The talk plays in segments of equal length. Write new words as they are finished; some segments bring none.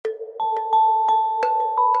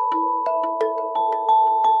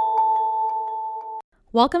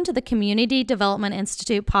Welcome to the Community Development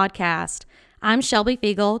Institute podcast. I'm Shelby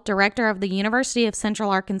Fiegel, Director of the University of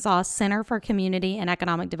Central Arkansas Center for Community and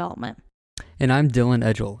Economic Development. And I'm Dylan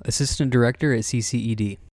Edgell, Assistant Director at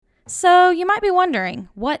CCED. So you might be wondering,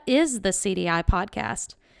 what is the CDI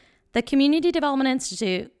podcast? The Community Development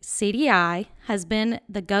Institute, CDI, has been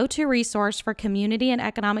the go-to resource for community and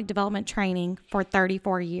economic development training for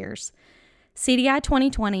 34 years. CDI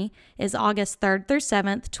 2020 is August 3rd through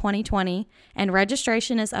 7th, 2020, and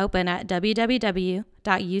registration is open at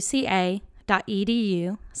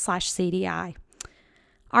www.uca.edu/CDI.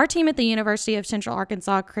 Our team at the University of Central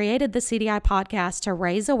Arkansas created the CDI podcast to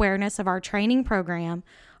raise awareness of our training program,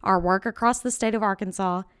 our work across the state of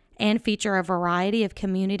Arkansas, and feature a variety of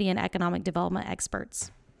community and economic development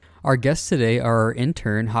experts. Our guests today are our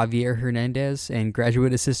intern, Javier Hernandez, and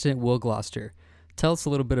graduate assistant, Will Gloucester. Tell us a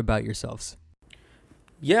little bit about yourselves.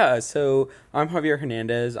 Yeah, so I'm Javier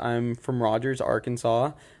Hernandez. I'm from Rogers,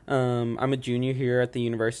 Arkansas. I'm a junior here at the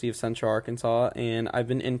University of Central Arkansas, and I've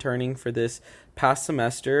been interning for this past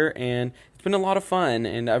semester, and it's been a lot of fun,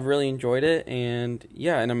 and I've really enjoyed it. And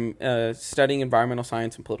I'm studying environmental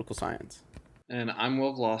science and political science. And I'm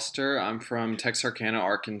Will Gloucester. I'm from Texarkana,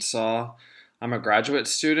 Arkansas. I'm a graduate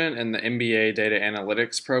student in the MBA Data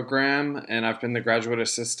Analytics program, and I've been the graduate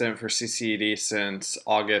assistant for CCED since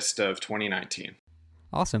August of 2019.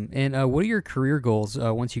 Awesome. And what are your career goals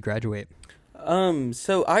once you graduate?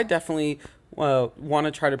 So I definitely want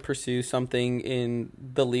to try to pursue something in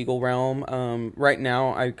the legal realm. Right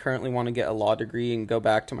now, I currently want to get a law degree and go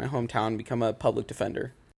back to my hometown and become a public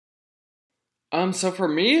defender. So for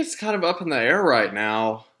me, it's kind of up in the air right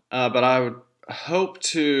now, but I would hope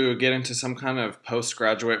to get into some kind of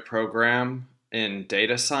postgraduate program in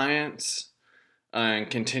data science and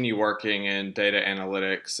continue working in data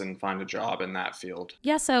analytics and find a job in that field.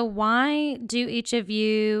 Yeah, so why do each of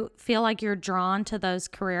you feel like you're drawn to those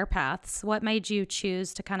career paths? What made you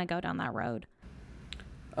choose to kind of go down that road?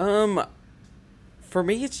 For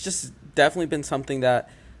me, it's just definitely been something that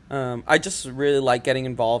I just really like getting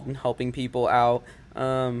involved in helping people out.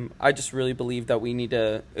 I just really believe that we need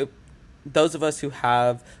to... those of us who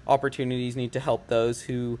have opportunities need to help those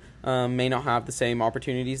who may not have the same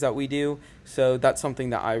opportunities that we do. So that's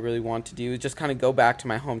something that I really want to do, is just kind of go back to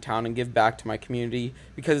my hometown and give back to my community,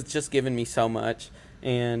 because it's just given me so much.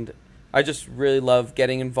 And I just really love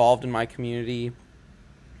getting involved in my community.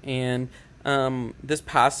 And this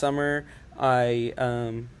past summer, I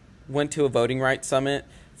went to a voting rights summit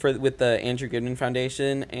with the Andrew Goodman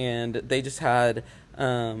Foundation, and they just had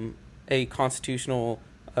a constitutional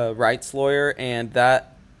rights lawyer, and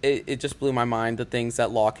that it just blew my mind, the things that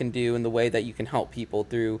law can do and the way that you can help people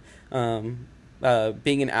through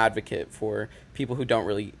being an advocate for people who don't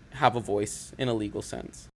really have a voice in a legal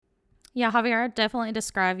sense. Yeah, Javier, I'd definitely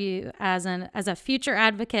describe you as a future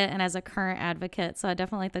advocate and as a current advocate. So I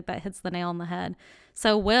definitely think that hits the nail on the head.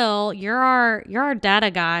 So Will, you're our data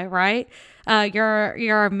guy, right?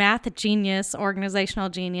 You're a math genius, organizational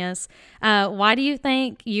genius. Why do you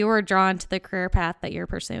think you were drawn to the career path that you're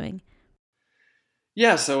pursuing?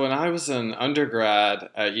 Yeah, so when I was an undergrad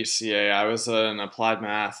at UCA, I was an applied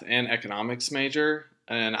math and economics major,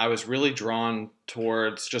 and I was really drawn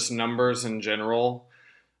towards just numbers in general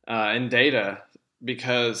and data,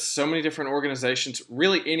 because so many different organizations,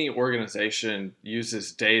 really any organization,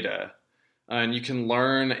 uses data. And you can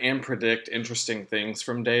learn and predict interesting things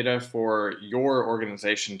from data for your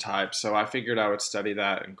organization type. So I figured I would study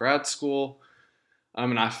that in grad school.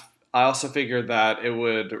 And I also figured that it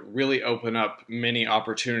would really open up many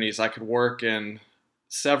opportunities. I could work in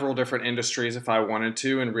several different industries if I wanted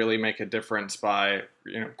to and really make a difference by,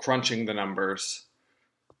 crunching the numbers.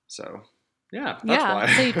 So, that's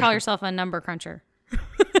why. So you'd call yourself a number cruncher.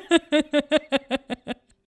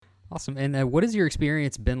 Awesome. And what has your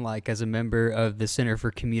experience been like as a member of the Center for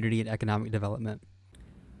Community and Economic Development?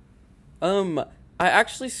 I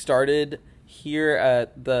actually started here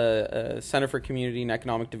at the Center for Community and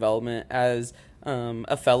Economic Development as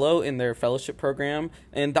a fellow in their fellowship program,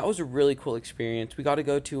 and that was a really cool experience. We got to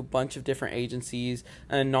go to a bunch of different agencies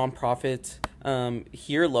and nonprofits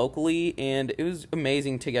here locally, and it was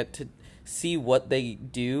amazing to get to see what they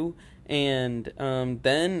do. And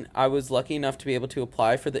then I was lucky enough to be able to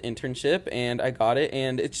apply for the internship, and I got it.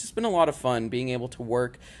 And it's just been a lot of fun being able to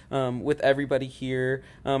work with everybody here.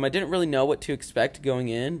 I didn't really know what to expect going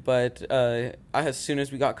in, but as soon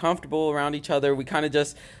as we got comfortable around each other, we kind of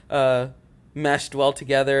just meshed well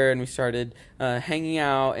together, and we started hanging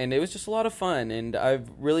out, and it was just a lot of fun. And I've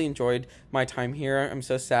really enjoyed my time here. I'm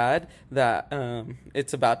so sad that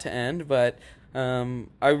it's about to end, but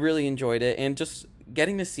I really enjoyed it, and just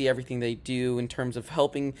getting to see everything they do in terms of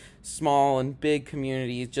helping small and big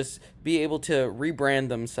communities just be able to rebrand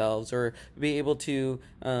themselves or be able to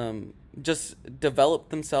just develop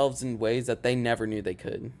themselves in ways that they never knew they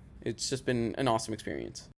could. It's just been an awesome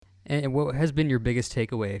experience. And what has been your biggest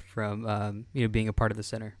takeaway from being a part of the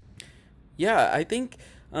center? Yeah, I think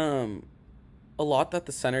a lot that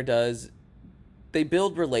the center does, they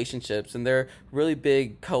build relationships, and they're really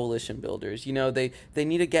big coalition builders. They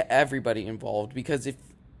need to get everybody involved, because if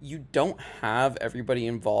you don't have everybody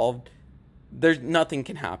involved, there's nothing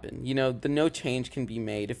can happen. The no change can be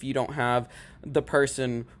made if you don't have the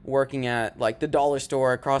person working at like the dollar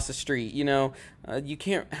store across the street. You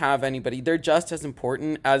can't have anybody. They're just as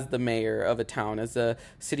important as the mayor of a town, as a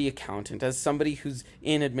city accountant, as somebody who's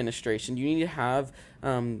in administration. You need to have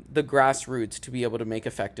the grassroots to be able to make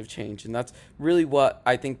effective change. And that's really what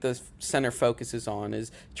I think the center focuses on,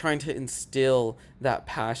 is trying to instill that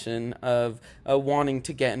passion of wanting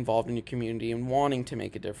to get involved in your community and wanting to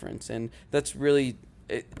make a difference. And that's really,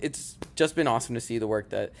 it's just been awesome to see the work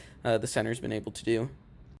that the center's been able to do. All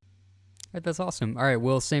right, that's awesome. All right,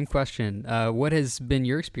 Will, same question. What has been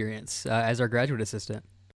your experience as our graduate assistant?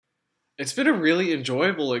 It's been a really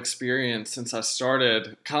enjoyable experience since I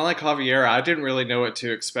started. Kind of like Javier, I didn't really know what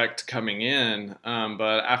to expect coming in,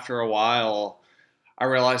 but after a while, I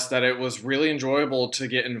realized that it was really enjoyable to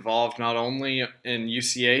get involved not only in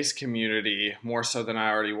UCA's community, more so than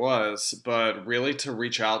I already was, but really to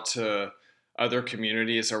reach out to other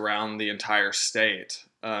communities around the entire state.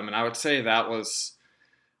 And I would say that was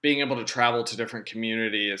being able to travel to different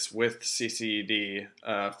communities with CCED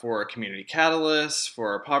for community catalysts,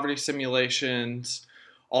 for poverty simulations.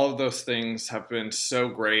 All of those things have been so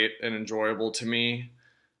great and enjoyable to me.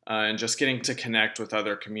 And just getting to connect with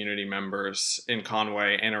other community members in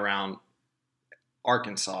Conway and around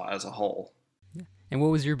Arkansas as a whole. And what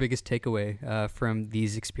was your biggest takeaway from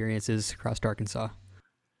these experiences across Arkansas?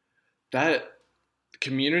 That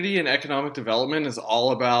community and economic development is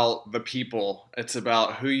all about the people. It's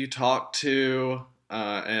about who you talk to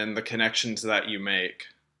and the connections that you make.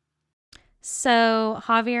 So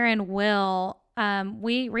Javier and Will,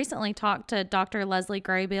 we recently talked to Dr. Leslie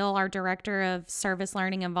Graybill, our Director of Service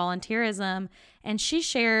Learning and Volunteerism, and she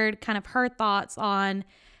shared kind of her thoughts on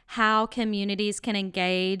how communities can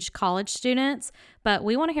engage college students. But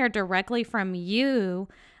we want to hear directly from you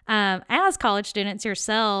as college students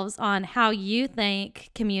yourselves on how you think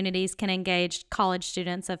communities can engage college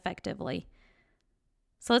students effectively.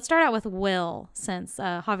 So let's start out with Will, since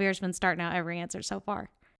Javier's been starting out every answer so far.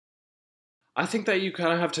 I think that you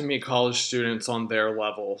kind of have to meet college students on their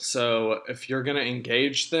level. So if you're going to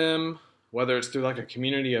engage them, whether it's through like a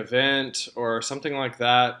community event or something like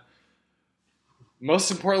that,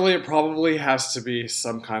 most importantly, it probably has to be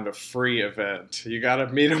some kind of free event. You got to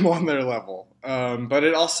meet them on their level. But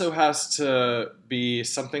it also has to be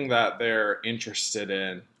something that they're interested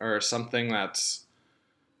in, or something that's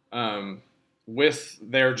with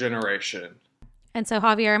their generation. And so,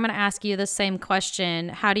 Javier, I'm going to ask you the same question.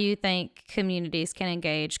 How do you think communities can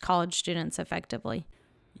engage college students effectively?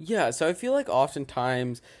 Yeah, so I feel like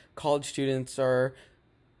oftentimes college students are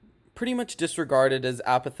pretty much disregarded as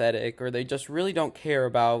apathetic, or they just really don't care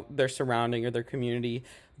about their surrounding or their community.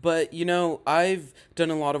 But, I've done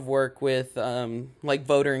a lot of work with like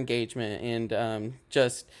voter engagement and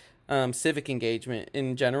just civic engagement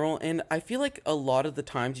in general. And I feel like a lot of the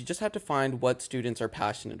times you just have to find what students are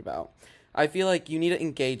passionate about. I feel like you need to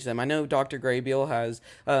engage them. I know Dr. Graybill has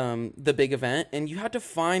the big event, and you have to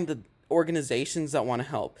find the organizations that want to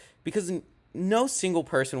help, because no single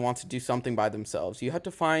person wants to do something by themselves. You have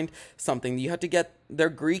to find something. You have to get their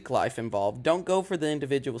Greek life involved. Don't go for the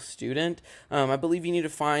individual student. I believe you need to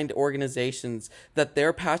find organizations that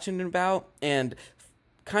they're passionate about and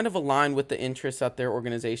kind of align with the interests that their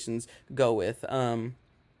organizations go with.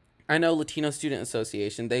 I know Latino Student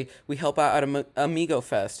Association, we help out at Amigo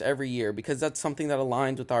Fest every year, because that's something that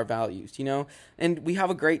aligns with our values, and we have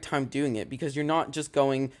a great time doing it, because you're not just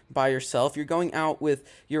going by yourself, you're going out with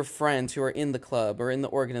your friends who are in the club or in the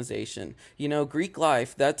organization. Greek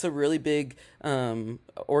Life, that's a really big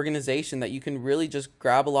organization that you can really just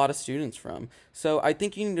grab a lot of students from. So I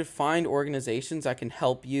think you need to find organizations that can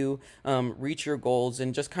help you reach your goals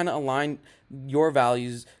and just kind of align your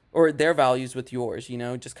values or their values with yours,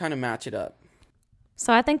 just kind of match it up.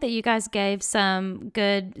 So I think that you guys gave some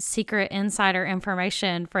good secret insider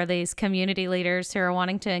information for these community leaders who are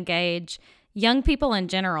wanting to engage young people in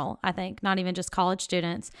general, I think, not even just college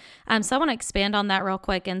students. So I want to expand on that real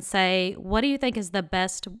quick and say, what do you think is the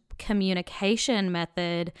best communication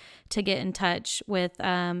method to get in touch with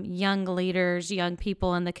young leaders, young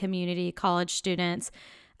people in the community, college students?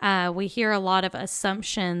 we hear a lot of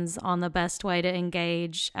assumptions on the best way to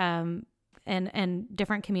engage and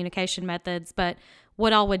different communication methods. But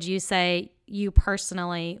what all would you say you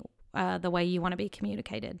personally, the way you want to be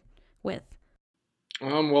communicated with?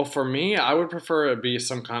 Well, for me, I would prefer it be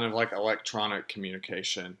some kind of like electronic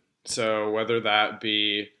communication. So whether that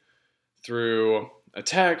be through a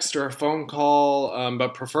text or a phone call,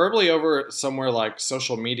 but preferably over somewhere like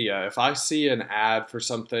social media. If I see an ad for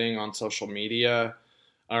something on social media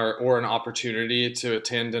or an opportunity to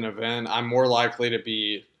attend an event, I'm more likely to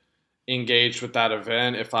be engaged with that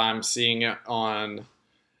event if I'm seeing it on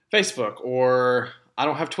Facebook, or I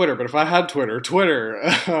don't have Twitter, but if I had Twitter,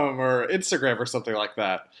 or Instagram or something like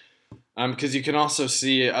that. Because you can also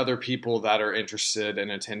see other people that are interested in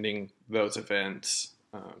attending those events.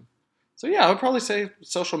 So yeah, I would probably say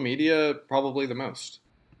social media probably the most.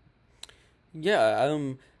 Yeah,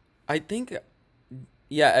 I think,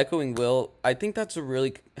 yeah, echoing Will, I think that's a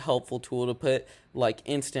really helpful tool to put like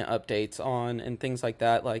instant updates on and things like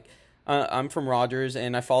that. Like, I'm from Rogers,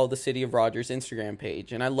 and I follow the City of Rogers Instagram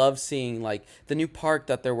page, and I love seeing like the new park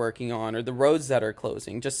that they're working on or the roads that are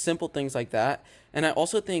closing, just simple things like that. And I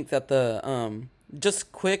also think that the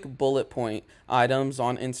just quick bullet point items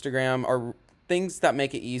on Instagram are things that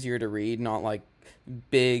make it easier to read, not like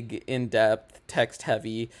big, in-depth,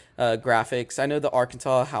 text-heavy graphics. I know the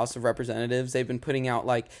Arkansas House of Representatives, they've been putting out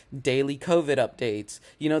like daily COVID updates.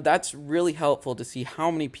 You know, that's really helpful to see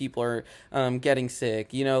how many people are getting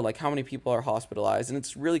sick, you know, like how many people are hospitalized. And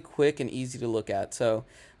it's really quick and easy to look at. So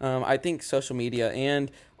I think social media,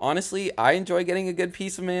 and honestly, I enjoy getting a good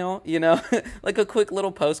piece of mail, you know, like a quick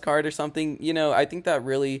little postcard or something. You know, I think that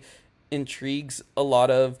really intrigues a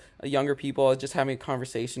lot of younger people. I was just having a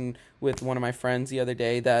conversation with one of my friends the other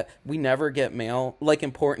day that we never get mail, like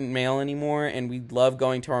important mail anymore, and we love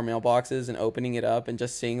going to our mailboxes and opening it up and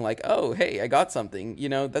just seeing like, oh, hey, I got something. You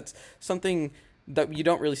know, that's something that you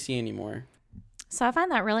don't really see anymore. So I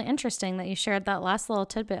find that really interesting that you shared that last little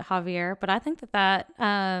tidbit, Javier. But I think that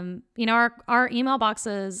you know, our email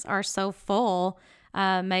boxes are so full.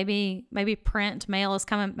 Maybe print mail is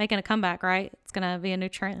making a comeback, right? It's gonna be a new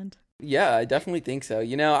trend. Yeah, I definitely think so.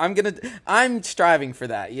 You know, I'm striving for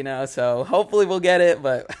that, you know, so hopefully we'll get it,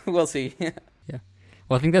 but we'll see. Yeah.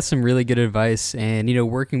 Well, I think that's some really good advice. And, you know,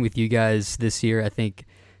 working with you guys this year, I think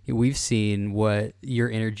we've seen what your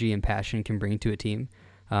energy and passion can bring to a team.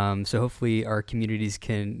 So hopefully our communities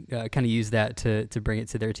can kind of use that to bring it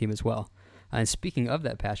to their team as well. And speaking of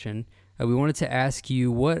that passion, we wanted to ask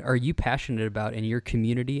you, what are you passionate about in your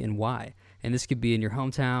community and why? And this could be in your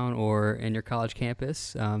hometown or in your college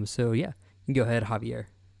campus. So yeah, you can go ahead, Javier.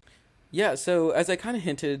 Yeah, so as I kind of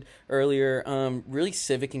hinted earlier, really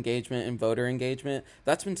civic engagement and voter engagement,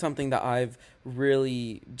 that's been something that I've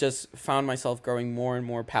really just found myself growing more and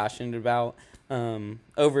more passionate about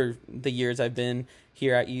over the years I've been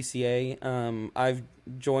here at UCA. I've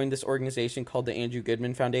joined this organization called the Andrew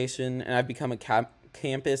Goodman Foundation, and I've become a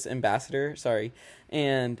campus ambassador,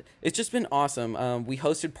 and it's just been awesome. We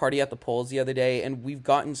hosted Party at the Polls the other day, and we've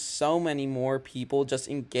gotten so many more people just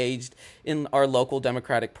engaged in our local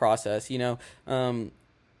democratic process. You know,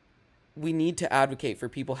 we need to advocate for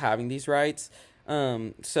people having these rights.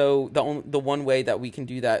 So the one way that we can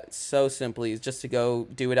do that so simply is just to go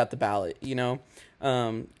do it at the ballot. You know,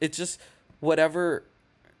 it's just whatever.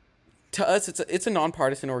 To us, it's a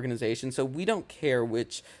nonpartisan organization, so we don't care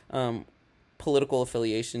which political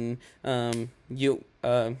affiliation you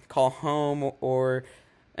call home or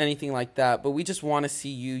anything like that, but we just want to see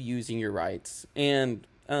you using your rights. And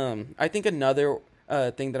I think another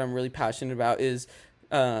thing that I'm really passionate about is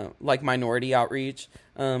like minority outreach.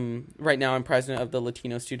 Right now I'm president of the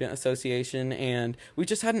Latino Student Association, and we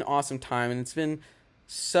just had an awesome time, and it's been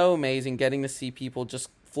so amazing getting to see people just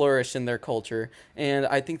flourish in their culture. And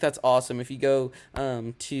I think that's awesome. If you go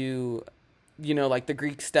to, you know, like the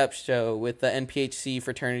Greek Step show with the NPHC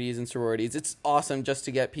fraternities and sororities, it's awesome just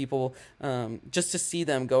to get people, just to see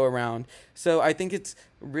them go around. So I think it's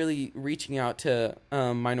really reaching out to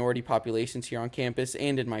minority populations here on campus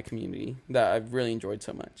and in my community that I've really enjoyed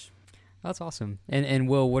so much. That's awesome. And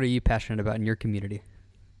Will, what are you passionate about in your community?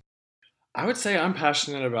 I would say I'm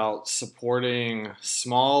passionate about supporting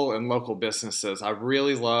small and local businesses. I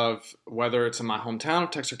really love, whether it's in my hometown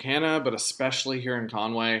of Texarkana, but especially here in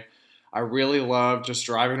Conway, I really love just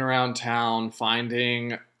driving around town,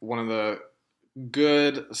 finding one of the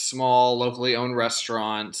good, small, locally owned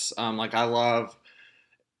restaurants. Like I love,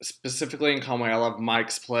 specifically in Conway, I love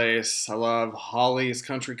Mike's Place. I love Holly's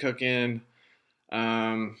Country Cooking.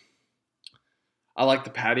 I like the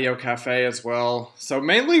Patio Cafe as well. So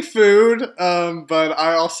mainly food, but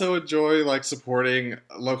I also enjoy like supporting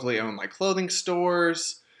locally owned like clothing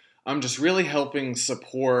stores. just really helping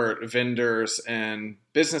support vendors and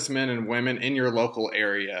businessmen and women in your local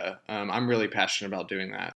area. I'm really passionate about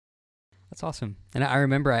doing that. That's awesome. And I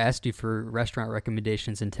remember I asked you for restaurant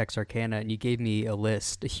recommendations in Texarkana, and you gave me a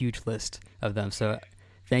list, a huge list of them. So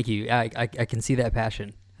thank you. I can see that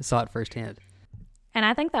passion. I saw it firsthand. And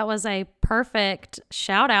I think that was a perfect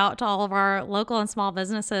shout out to all of our local and small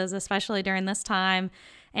businesses, especially during this time.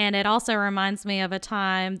 And it also reminds me of a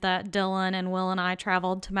time that Dylan and Will and I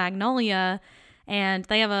traveled to Magnolia, and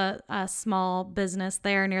they have a small business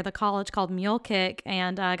there near the college called Mule Kick,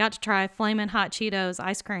 and I got to try Flamin' Hot Cheetos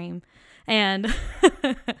ice cream. And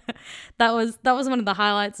that was one of the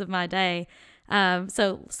highlights of my day.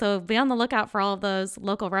 So be on the lookout for all of those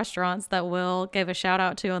local restaurants that Will gave a shout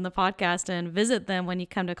out to on the podcast, and visit them when you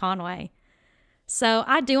come to Conway. So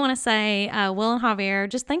I do want to say, Will and Javier,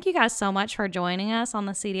 just thank you guys so much for joining us on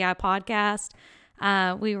the CDI podcast.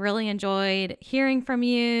 We really enjoyed hearing from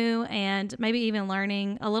you and maybe even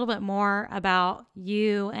learning a little bit more about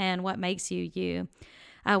you and what makes you you.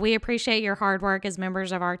 We appreciate your hard work as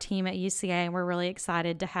members of our team at UCA, and we're really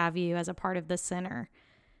excited to have you as a part of the center.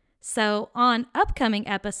 So on upcoming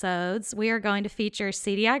episodes, we are going to feature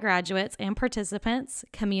CDI graduates and participants,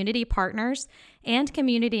 community partners, and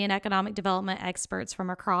community and economic development experts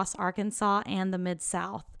from across Arkansas and the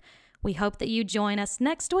Mid-South. We hope that you join us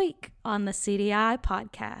next week on the CDI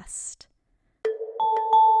podcast.